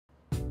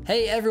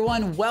Hey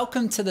everyone,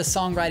 welcome to the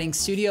Songwriting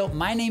Studio.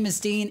 My name is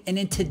Dean, and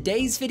in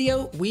today's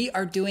video, we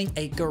are doing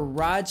a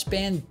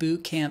GarageBand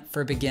bootcamp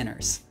for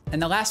beginners. In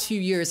the last few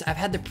years, I've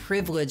had the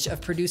privilege of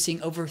producing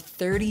over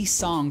 30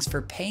 songs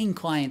for paying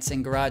clients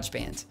in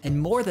GarageBand. And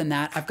more than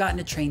that, I've gotten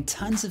to train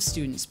tons of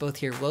students, both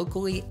here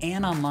locally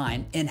and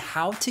online, in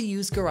how to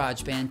use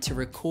GarageBand to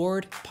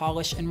record,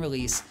 polish, and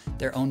release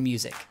their own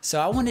music.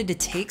 So I wanted to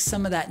take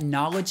some of that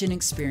knowledge and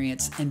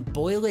experience and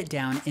boil it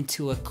down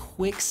into a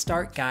quick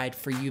start guide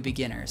for you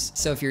beginners.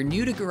 So if you're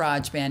new to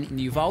GarageBand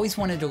and you've always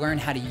wanted to learn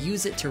how to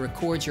use it to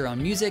record your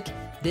own music,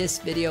 this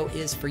video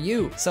is for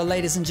you. So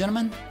ladies and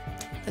gentlemen,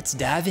 let's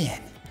dive in.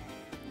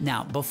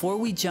 Now, before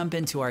we jump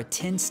into our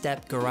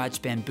 10-step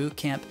GarageBand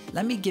bootcamp,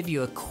 let me give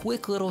you a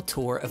quick little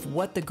tour of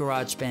what the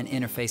GarageBand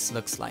interface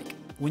looks like.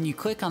 When you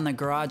click on the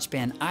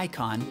GarageBand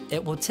icon,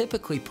 it will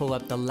typically pull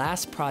up the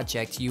last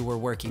project you were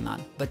working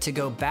on. But to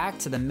go back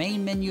to the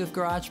main menu of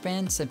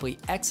GarageBand, simply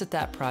exit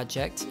that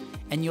project,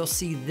 and you'll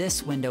see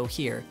this window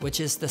here,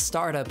 which is the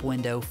startup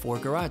window for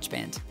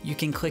GarageBand. You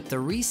can click the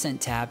Recent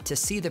tab to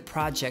see the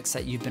projects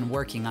that you've been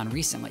working on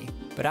recently.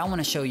 But I want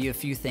to show you a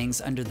few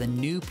things under the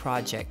New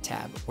Project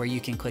tab, where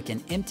you can click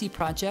an empty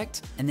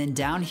project, and then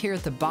down here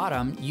at the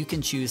bottom, you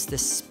can choose the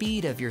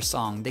speed of your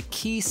song, the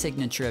key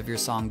signature of your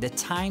song, the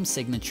time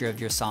signature of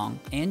your song,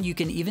 and you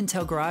can even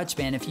tell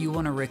GarageBand if you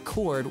want to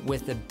record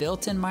with a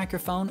built-in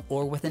microphone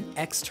or with an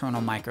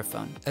external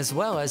microphone. As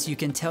well as you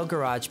can tell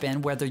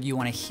GarageBand whether you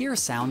want to hear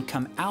sound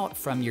come out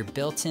from your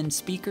built-in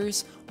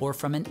speakers or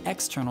from an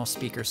external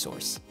speaker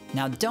source.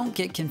 Now don't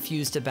get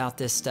confused about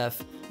this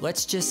stuff.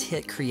 Let's just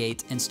hit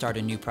create and start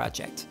a new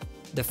project.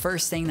 The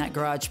first thing that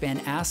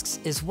GarageBand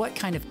asks is what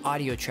kind of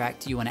audio track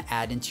do you want to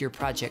add into your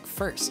project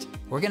first?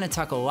 We're going to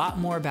talk a lot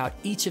more about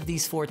each of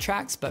these 4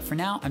 tracks, but for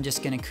now I'm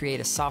just going to create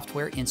a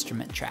software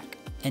instrument track.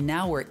 And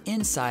now we're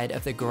inside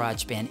of the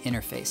GarageBand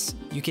interface.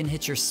 You can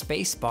hit your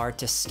space bar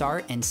to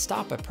start and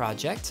stop a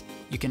project.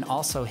 You can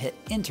also hit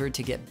enter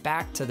to get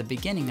back to the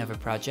beginning of a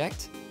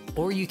project,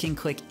 or you can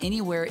click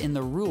anywhere in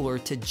the ruler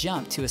to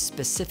jump to a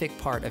specific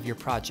part of your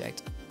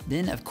project.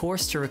 Then of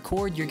course, to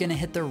record, you're gonna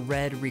hit the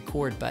red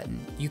record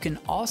button. You can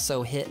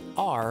also hit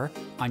R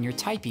on your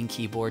typing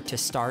keyboard to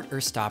start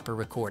or stop a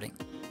recording.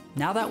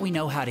 Now that we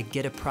know how to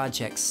get a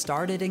project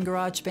started in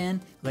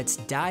GarageBand, let's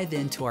dive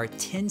into our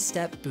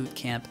 10-step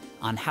bootcamp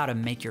on how to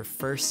make your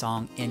first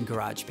song in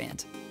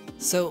GarageBand.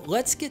 So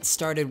let's get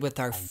started with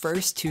our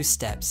first 2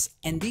 steps.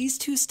 And these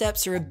 2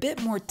 steps are a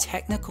bit more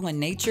technical in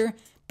nature,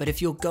 but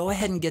if you'll go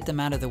ahead and get them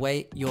out of the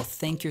way, you'll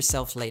thank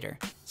yourself later.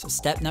 So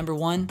step number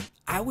 1,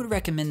 I would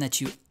recommend that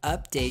you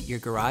update your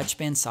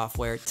GarageBand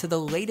software to the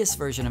latest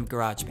version of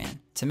GarageBand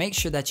to make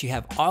sure that you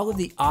have all of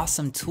the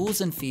awesome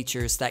tools and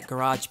features that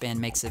GarageBand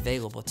makes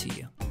available to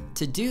you.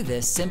 To do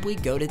this, simply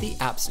go to the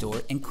App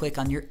Store and click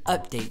on your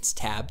Updates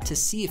tab to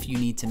see if you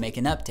need to make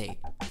an update.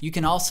 You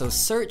can also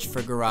search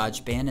for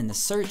GarageBand in the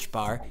search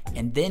bar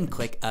and then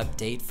click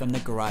Update from the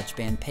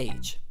GarageBand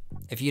page.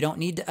 If you don't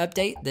need to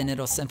update, then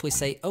it'll simply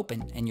say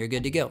open and you're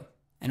good to go.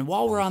 And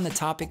while we're on the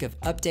topic of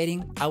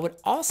updating, I would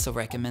also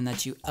recommend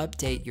that you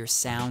update your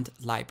sound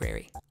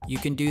library. You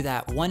can do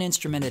that one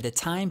instrument at a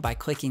time by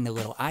clicking the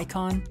little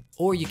icon,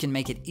 or you can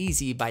make it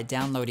easy by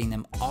downloading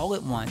them all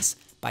at once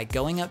by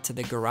going up to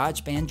the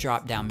GarageBand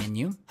drop-down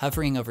menu,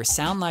 hovering over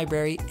Sound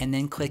Library, and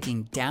then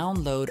clicking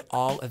Download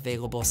All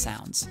Available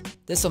Sounds.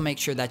 This will make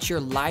sure that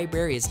your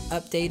library is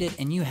updated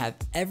and you have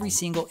every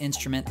single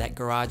instrument that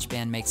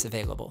GarageBand makes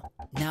available.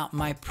 Now,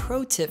 my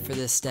pro tip for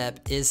this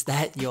step is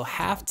that you'll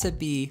have to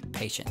be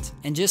patient.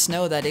 And just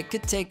know that it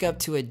could take up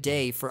to a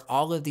day for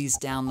all of these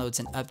downloads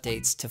and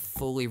updates to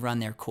fully run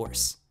their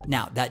course.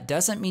 Now, that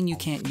doesn't mean you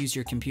can't use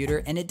your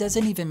computer, and it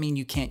doesn't even mean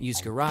you can't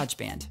use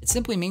GarageBand. It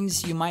simply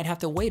means you might have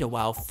to wait a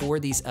while for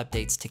these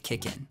updates to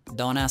kick in.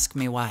 Don't ask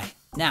me why.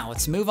 Now,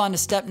 let's move on to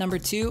step number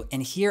 2,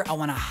 and here I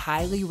want to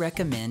highly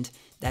recommend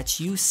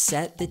that you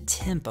set the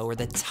tempo or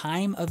the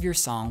time of your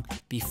song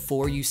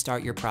before you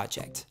start your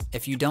project.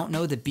 If you don't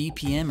know the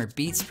BPM or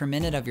beats per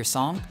minute of your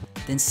song,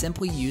 then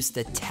simply use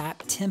the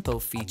tap tempo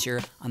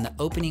feature on the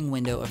opening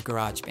window of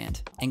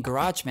GarageBand, and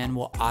GarageBand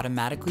will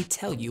automatically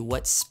tell you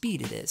what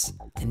speed it is.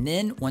 And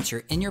then once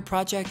you're in your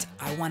project,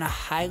 I want to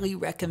highly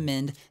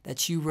recommend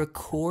that you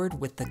record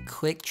with the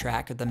click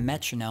track or the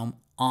metronome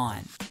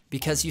on,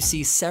 because you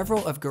see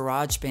several of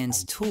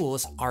GarageBand's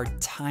tools are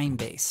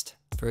time-based.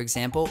 For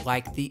example,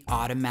 like the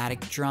automatic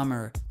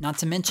drummer, not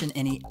to mention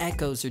any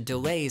echoes or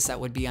delays that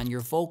would be on your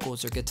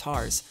vocals or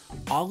guitars.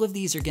 All of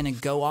these are going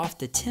to go off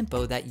the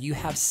tempo that you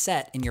have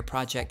set in your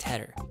project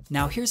header.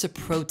 Now here's a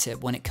pro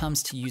tip when it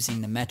comes to using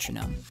the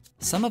metronome.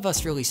 Some of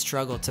us really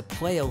struggle to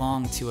play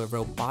along to a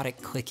robotic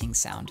clicking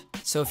sound.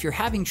 So if you're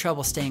having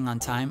trouble staying on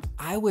time,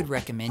 I would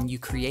recommend you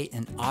create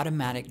an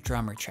automatic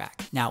drummer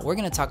track. Now we're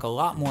going to talk a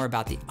lot more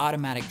about the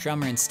automatic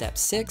drummer in step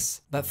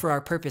 6, but for our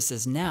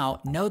purposes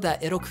now, know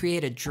that it'll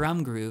create a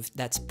drum group groove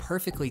that's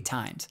perfectly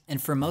timed.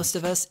 And for most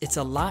of us, it's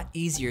a lot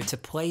easier to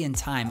play in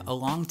time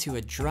along to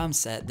a drum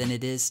set than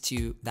it is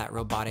to that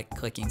robotic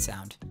clicking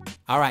sound.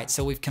 All right,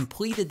 so we've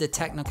completed the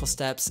technical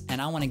steps,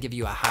 and I want to give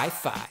you a high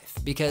five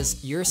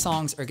because your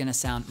songs are going to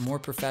sound more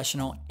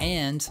professional,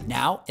 and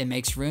now it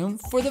makes room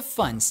for the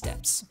fun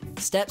steps.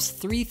 Steps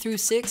 3 through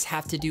 6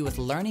 have to do with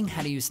learning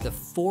how to use the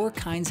 4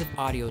 kinds of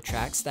audio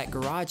tracks that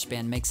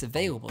GarageBand makes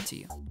available to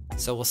you.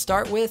 So we'll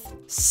start with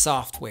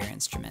software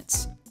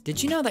instruments.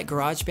 Did you know that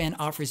GarageBand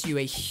offers you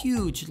a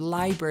huge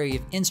library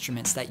of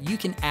instruments that you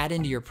can add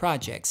into your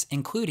projects,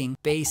 including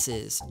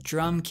basses,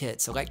 drum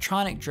kits,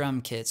 electronic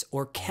drum kits,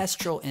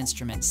 orchestral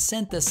instruments,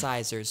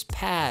 synthesizers,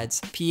 pads,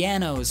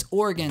 pianos,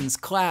 organs,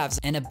 claves,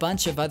 and a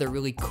bunch of other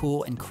really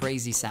cool and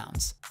crazy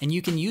sounds. And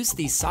you can use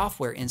these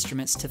software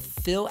instruments to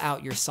fill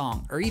out your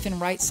song, or even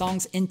write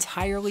songs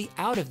entirely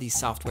out of these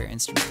software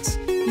instruments.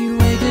 You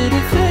make it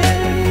a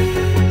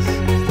face,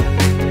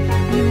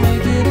 you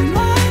make it a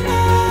minor.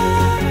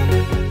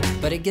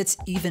 But it gets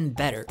even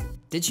better.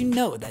 Did you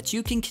know that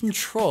you can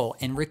control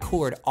and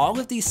record all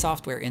of these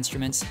software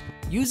instruments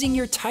using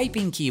your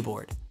typing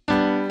keyboard?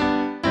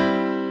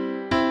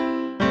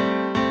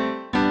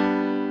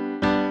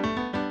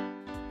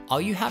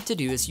 All you have to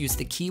do is use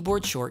the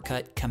keyboard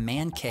shortcut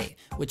Command-K,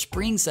 which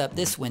brings up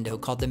this window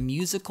called the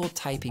musical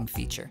typing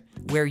feature,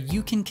 where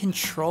you can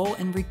control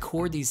and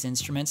record these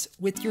instruments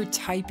with your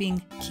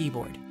typing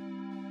keyboard.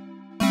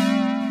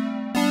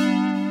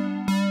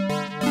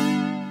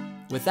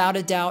 Without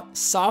a doubt,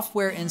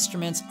 software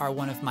instruments are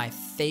one of my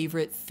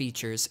favorite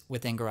features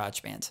within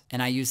GarageBand,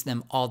 and I use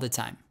them all the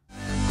time.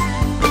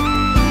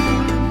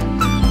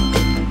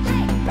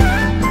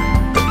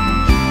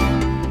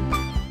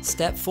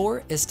 Step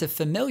 4 is to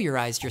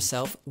familiarize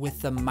yourself with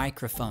the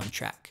microphone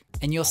track.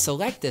 And you'll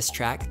select this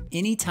track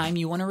anytime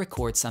you want to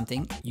record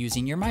something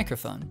using your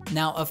microphone.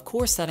 Now, of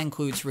course, that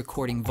includes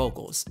recording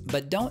vocals,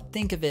 but don't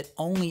think of it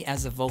only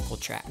as a vocal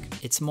track.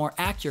 It's more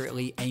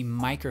accurately a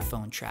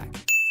microphone track.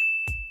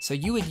 So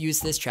you would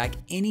use this track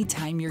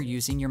anytime you're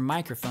using your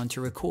microphone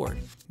to record.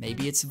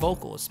 Maybe it's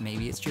vocals,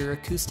 maybe it's your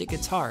acoustic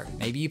guitar,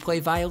 maybe you play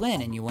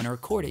violin and you want to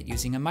record it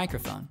using a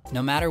microphone.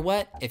 No matter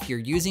what, if you're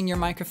using your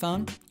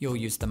microphone, you'll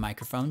use the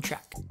microphone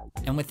track.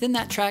 And within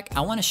that track,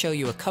 I want to show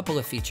you a couple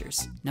of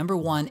features. Number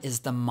 1 is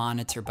the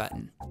monitor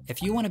button.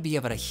 If you want to be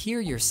able to hear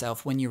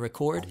yourself when you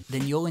record,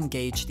 then you'll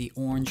engage the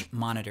orange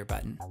monitor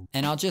button.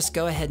 And I'll just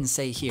go ahead and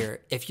say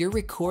here, if you're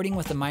recording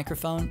with a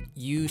microphone,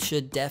 you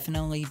should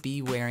definitely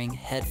be wearing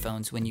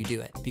headphones when you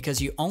do it,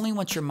 because you only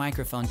want your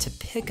microphone to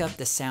pick up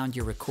the sound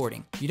you're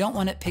recording. You don't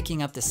want it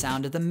picking up the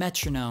sound of the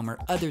metronome or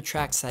other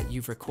tracks that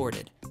you've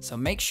recorded. So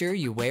make sure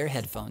you wear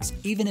headphones,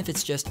 even if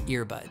it's just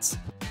earbuds.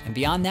 And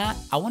beyond that,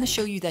 I want to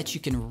show you that you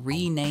can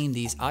rename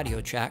these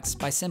audio tracks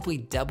by simply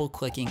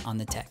double-clicking on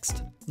the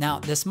text. Now,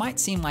 this might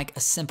seem like a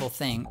simple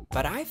thing,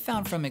 but I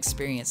found from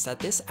experience that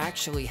this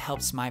actually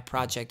helps my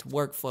project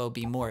workflow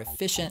be more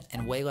efficient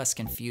and way less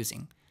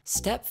confusing.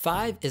 Step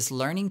 5 is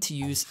learning to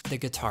use the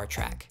guitar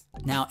track.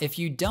 Now, if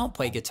you don't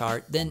play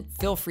guitar, then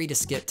feel free to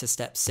skip to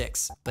step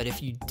 6. But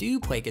if you do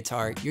play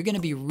guitar, you're going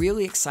to be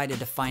really excited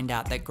to find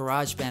out that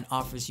GarageBand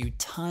offers you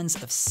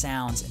tons of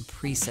sounds and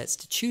presets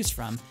to choose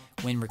from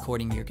when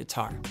recording your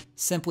guitar.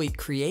 Simply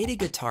create a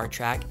guitar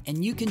track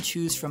and you can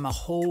choose from a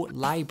whole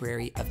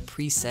library of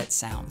preset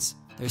sounds.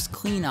 There's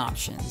clean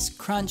options,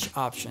 crunch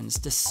options,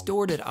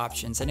 distorted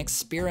options, and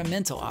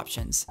experimental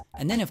options.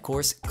 And then of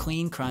course,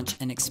 clean, crunch,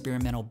 and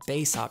experimental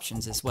bass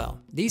options as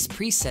well. These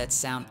presets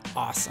sound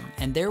awesome,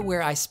 and they're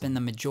where I spend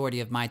the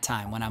majority of my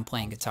time when I'm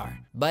playing guitar.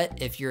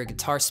 But if you're a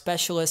guitar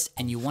specialist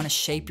and you want to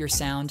shape your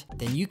sound,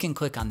 then you can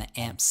click on the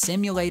amp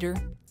simulator,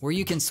 where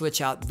you can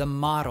switch out the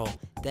model,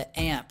 the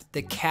amp,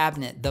 the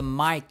cabinet, the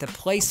mic, the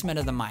placement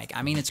of the mic.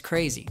 I mean, it's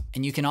crazy.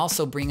 And you can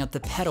also bring up the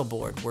pedal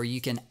board where you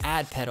can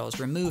add pedals,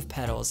 remove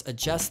pedals,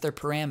 adjust their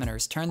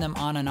parameters, turn them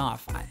on and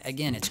off.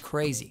 Again, it's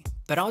crazy.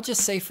 But I'll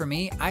just say for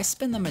me, I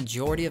spend the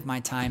majority of my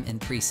time in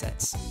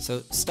presets. So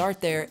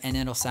start there and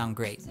it'll sound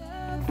great.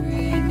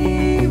 Every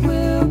knee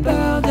will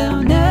bow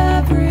down,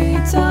 every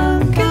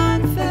tongue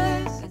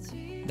confess.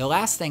 The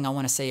last thing I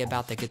want to say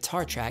about the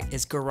guitar track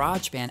is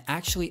GarageBand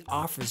actually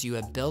offers you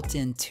a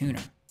built-in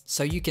tuner.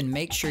 So you can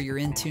make sure you're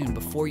in tune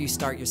before you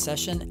start your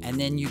session, and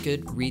then you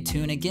could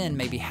retune again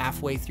maybe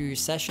halfway through your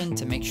session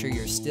to make sure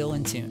you're still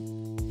in tune.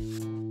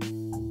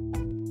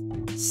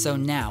 So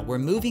now we're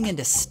moving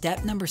into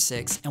step number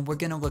 6, and we're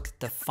going to look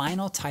at the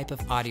final type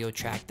of audio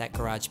track that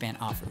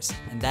GarageBand offers,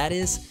 and that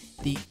is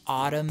the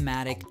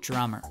automatic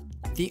drummer.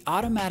 The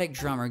automatic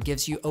drummer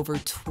gives you over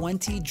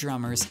 20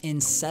 drummers in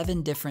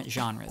 7 different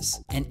genres,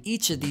 and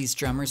each of these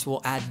drummers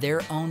will add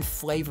their own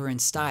flavor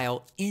and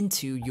style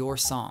into your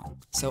song.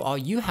 So all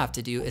you have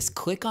to do is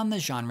click on the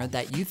genre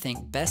that you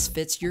think best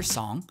fits your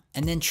song,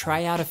 and then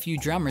try out a few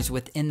drummers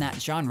within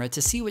that genre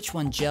to see which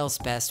one gels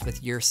best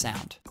with your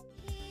sound.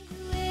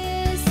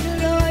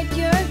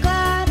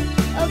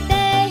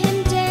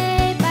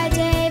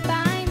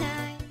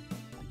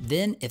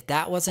 Then, if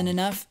that wasn't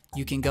enough,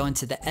 you can go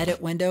into the edit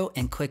window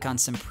and click on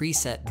some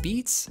preset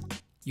beats,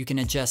 You can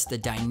adjust the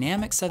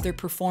dynamics of their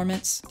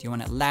performance. Do you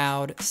want it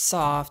loud,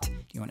 soft?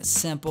 Do you want it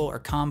simple or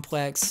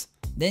complex?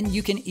 Then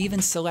you can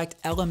even select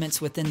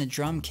elements within the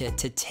drum kit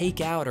to take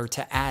out or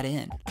to add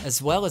in,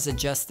 as well as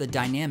adjust the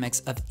dynamics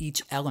of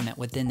each element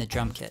within the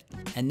drum kit.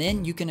 And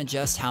then you can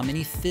adjust how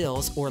many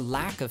fills or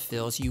lack of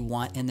fills you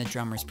want in the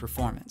drummer's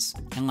performance.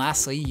 And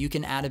lastly, you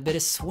can add a bit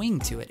of swing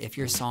to it if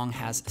your song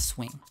has a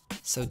swing.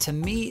 So to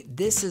me,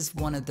 this is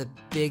one of the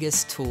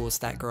biggest tools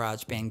that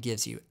GarageBand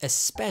gives you,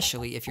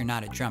 especially if you're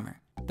not a drummer.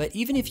 But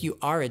even if you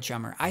are a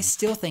drummer, I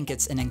still think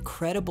it's an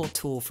incredible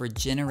tool for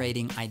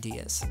generating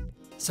ideas.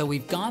 So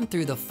we've gone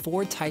through the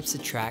 4 types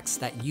of tracks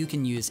that you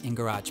can use in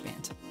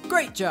GarageBand.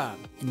 Great job!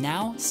 And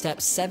now,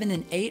 steps 7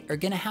 and 8 are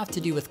gonna have to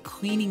do with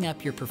cleaning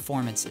up your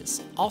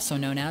performances, also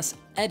known as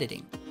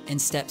editing. In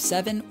step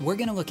 7, we're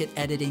gonna look at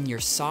editing your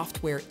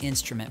software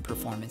instrument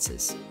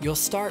performances. You'll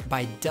start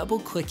by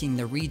double-clicking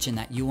the region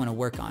that you wanna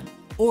work on,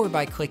 or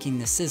by clicking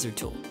the scissor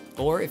tool.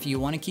 Or if you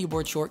want a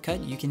keyboard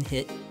shortcut, you can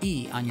hit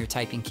E on your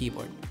typing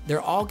keyboard.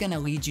 They're all gonna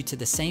lead you to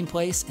the same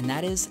place, and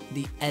that is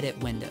the edit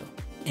window.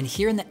 And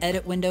here in the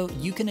edit window,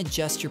 you can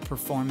adjust your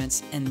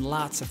performance in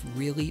lots of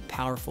really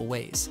powerful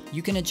ways.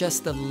 You can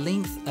adjust the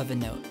length of a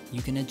note.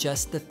 You can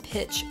adjust the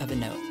pitch of a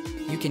note.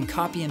 You can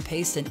copy and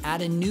paste and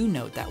add a new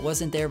note that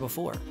wasn't there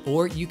before.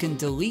 Or you can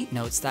delete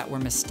notes that were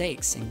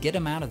mistakes and get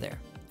them out of there.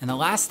 And the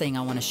last thing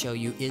I want to show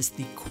you is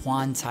the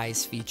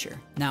QUANTIZE feature.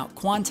 Now,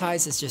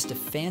 QUANTIZE is just a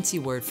fancy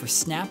word for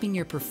snapping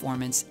your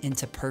performance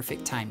into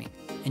perfect timing.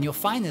 And you'll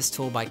find this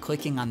tool by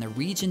clicking on the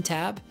Region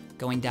tab,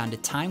 going down to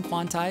Time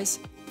Quantize,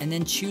 and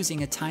then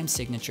choosing a time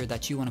signature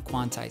that you want to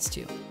quantize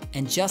to.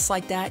 And just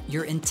like that,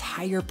 your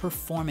entire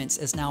performance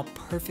is now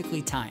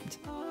perfectly timed.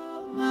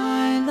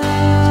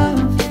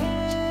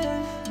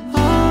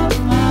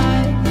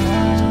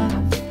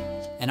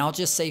 And I'll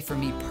just say for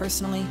me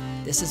personally,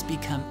 this has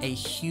become a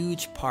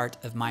huge part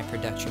of my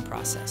production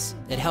process.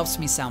 It helps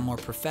me sound more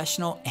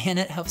professional and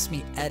it helps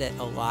me edit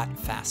a lot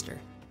faster.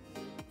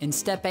 In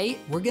step 8,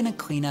 we're gonna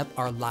clean up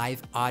our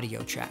live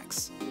audio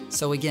tracks.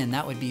 So again,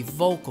 that would be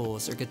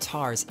vocals or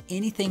guitars,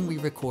 anything we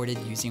recorded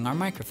using our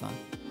microphone.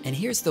 And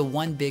here's the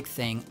one big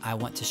thing I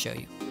want to show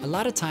you. A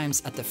lot of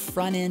times at the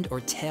front end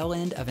or tail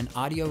end of an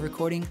audio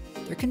recording,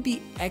 there can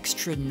be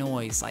extra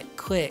noise like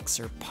clicks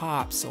or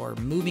pops or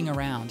moving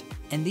around.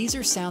 And these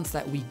are sounds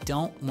that we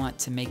don't want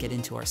to make it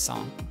into our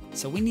song.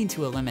 So we need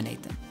to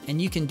eliminate them. And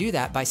you can do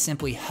that by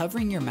simply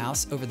hovering your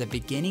mouse over the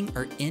beginning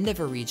or end of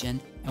a region.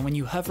 And when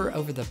you hover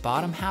over the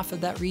bottom half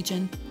of that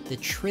region, the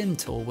trim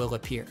tool will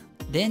appear.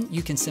 Then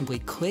you can simply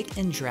click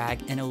and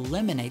drag and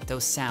eliminate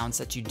those sounds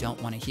that you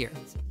don't want to hear.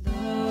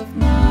 Love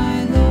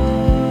my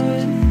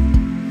Lord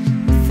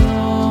with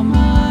all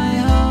my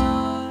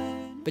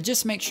heart. But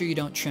just make sure you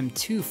don't trim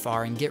too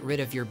far and get rid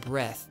of your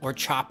breath or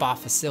chop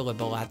off a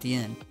syllable at the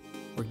end.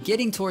 We're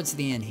getting towards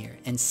the end here,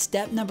 and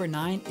step number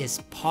 9 is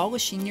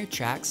polishing your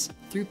tracks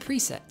through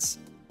presets.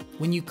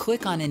 When you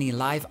click on any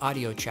live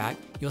audio track,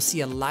 you'll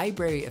see a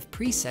library of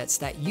presets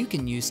that you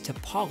can use to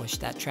polish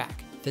that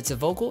track. If it's a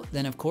vocal,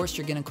 then of course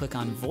you're gonna click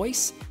on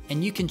voice,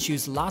 and you can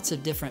choose lots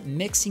of different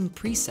mixing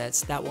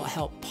presets that will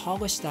help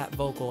polish that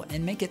vocal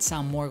and make it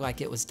sound more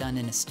like it was done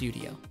in a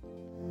studio.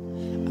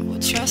 I will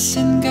trust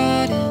in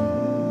God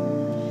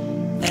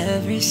in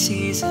every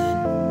season.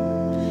 I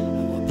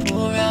will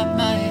pour out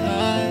my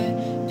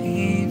heart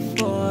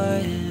before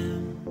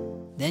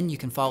Him. Then you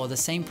can follow the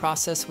same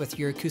process with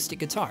your acoustic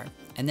guitar.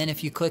 And then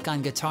if you click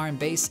on guitar and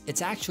bass,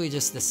 it's actually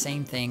just the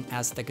same thing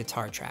as the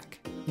guitar track.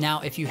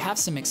 Now, if you have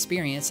some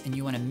experience and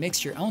you want to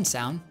mix your own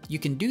sound, you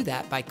can do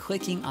that by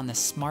clicking on the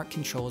Smart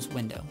Controls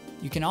window.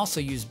 You can also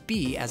use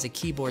B as a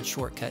keyboard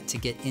shortcut to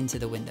get into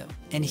the window.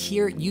 And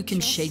here you can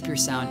shape your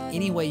sound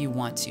any way you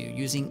want to,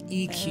 using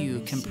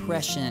EQ,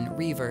 compression,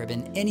 reverb,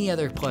 and any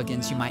other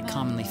plugins you might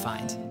commonly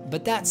find.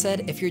 But that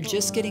said, if you're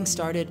just getting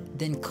started,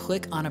 then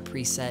click on a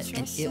preset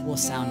and it will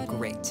sound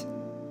great.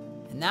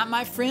 And that,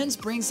 my friends,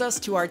 brings us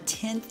to our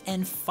 10th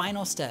and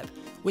final step,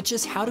 which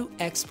is how to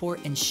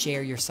export and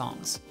share your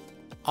songs.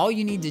 All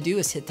you need to do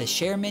is hit the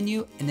Share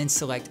menu and then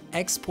select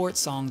Export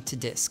Song to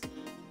Disk.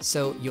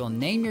 So you'll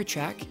name your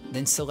track,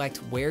 then select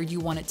where you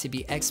want it to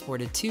be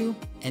exported to,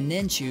 and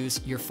then choose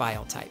your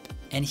file type.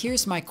 And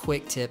here's my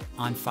quick tip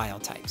on file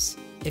types.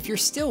 If you're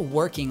still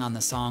working on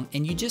the song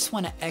and you just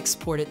want to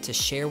export it to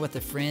share with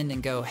a friend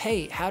and go,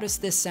 hey, how does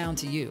this sound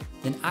to you?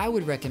 Then I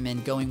would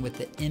recommend going with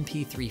the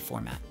MP3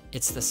 format.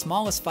 It's the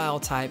smallest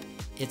file type,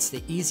 it's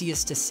the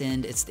easiest to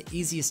send, it's the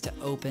easiest to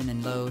open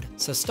and load.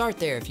 So start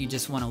there if you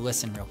just want to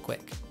listen real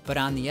quick. But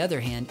on the other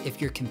hand, if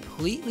you're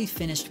completely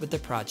finished with the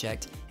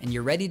project and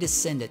you're ready to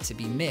send it to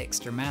be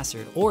mixed or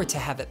mastered, or to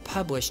have it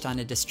published on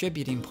a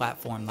distributing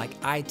platform like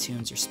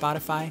iTunes or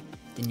Spotify,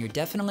 then you're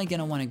definitely going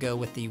to want to go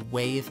with the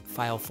WAV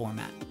file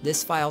format.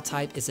 This file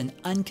type is an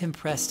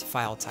uncompressed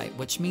file type,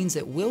 which means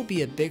it will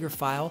be a bigger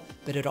file,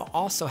 but it'll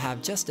also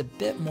have just a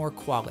bit more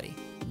quality.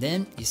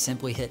 Then you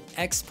simply hit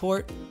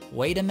export,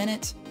 wait a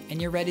minute,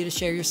 and you're ready to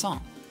share your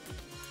song.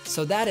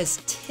 So that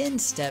is 10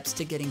 steps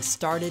to getting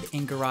started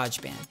in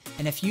GarageBand.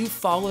 And if you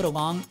followed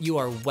along, you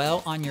are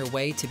well on your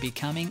way to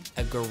becoming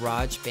a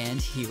GarageBand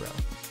hero.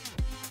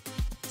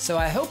 So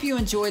I hope you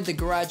enjoyed the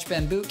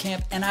GarageBand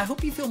Bootcamp, and I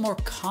hope you feel more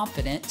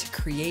confident to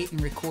create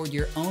and record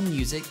your own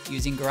music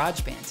using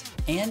GarageBand.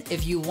 And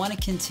if you want to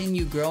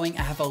continue growing,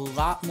 I have a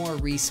lot more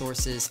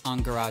resources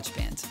on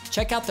GarageBand.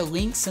 Check out the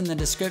links in the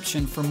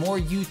description for more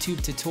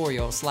YouTube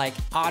tutorials like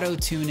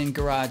AutoTune in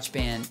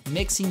GarageBand,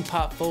 mixing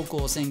pop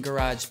vocals in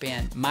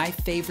GarageBand, my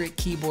favorite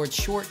keyboard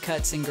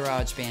shortcuts in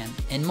GarageBand,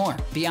 and more.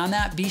 Beyond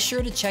that, be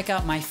sure to check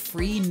out my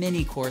free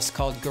mini course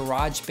called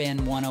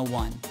GarageBand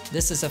 101.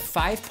 This is a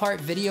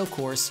 5-part video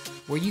course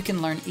where you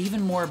can learn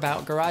even more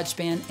about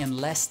GarageBand in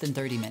less than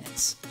 30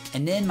 minutes.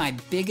 And then my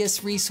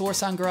biggest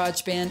resource on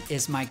GarageBand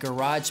is my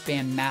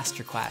GarageBand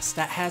Masterclass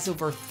that has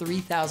over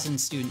 3,000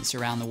 students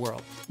around the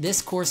world.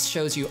 This course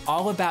shows you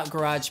all about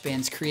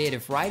GarageBand's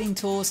creative writing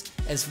tools,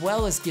 as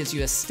well as gives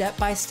you a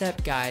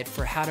step-by-step guide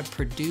for how to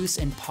produce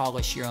and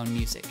polish your own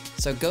music.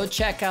 So go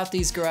check out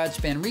these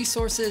GarageBand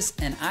resources,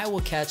 and I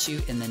will catch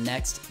you in the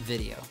next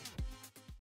video.